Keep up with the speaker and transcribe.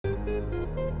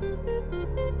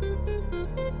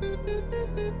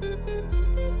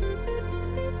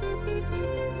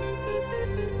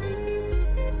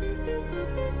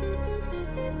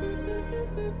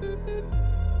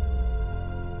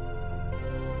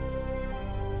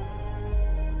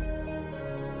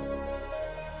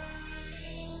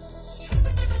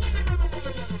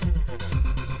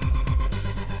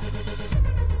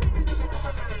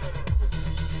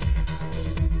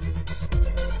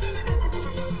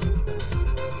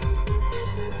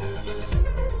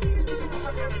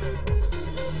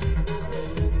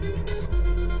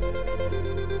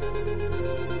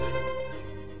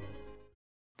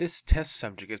This test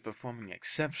subject is performing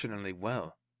exceptionally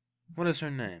well. What is her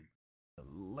name?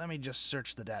 Let me just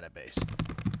search the database.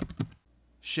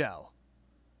 Chell.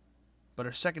 But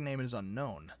her second name is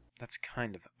unknown. That's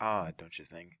kind of odd, don't you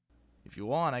think? If you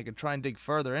want, I can try and dig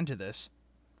further into this.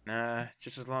 Nah,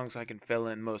 just as long as I can fill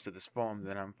in most of this form,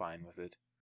 then I'm fine with it.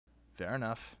 Fair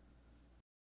enough.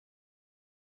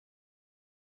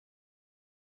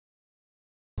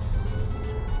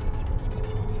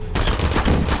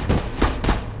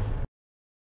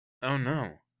 Oh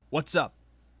no. What's up?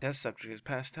 Test subject has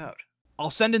passed out.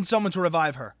 I'll send in someone to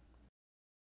revive her.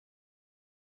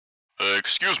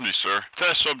 Excuse me, sir.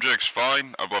 Test subject's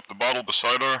fine. I've left the bottle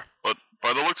beside her, but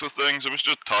by the looks of things, it was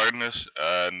just tiredness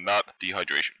and not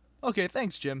dehydration. Okay,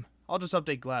 thanks, Jim. I'll just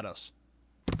update GLaDOS.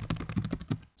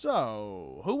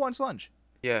 So, who wants lunch?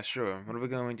 Yeah, sure. What are we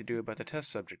going to do about the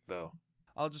test subject, though?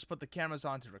 I'll just put the cameras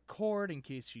on to record in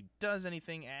case she does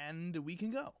anything, and we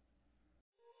can go.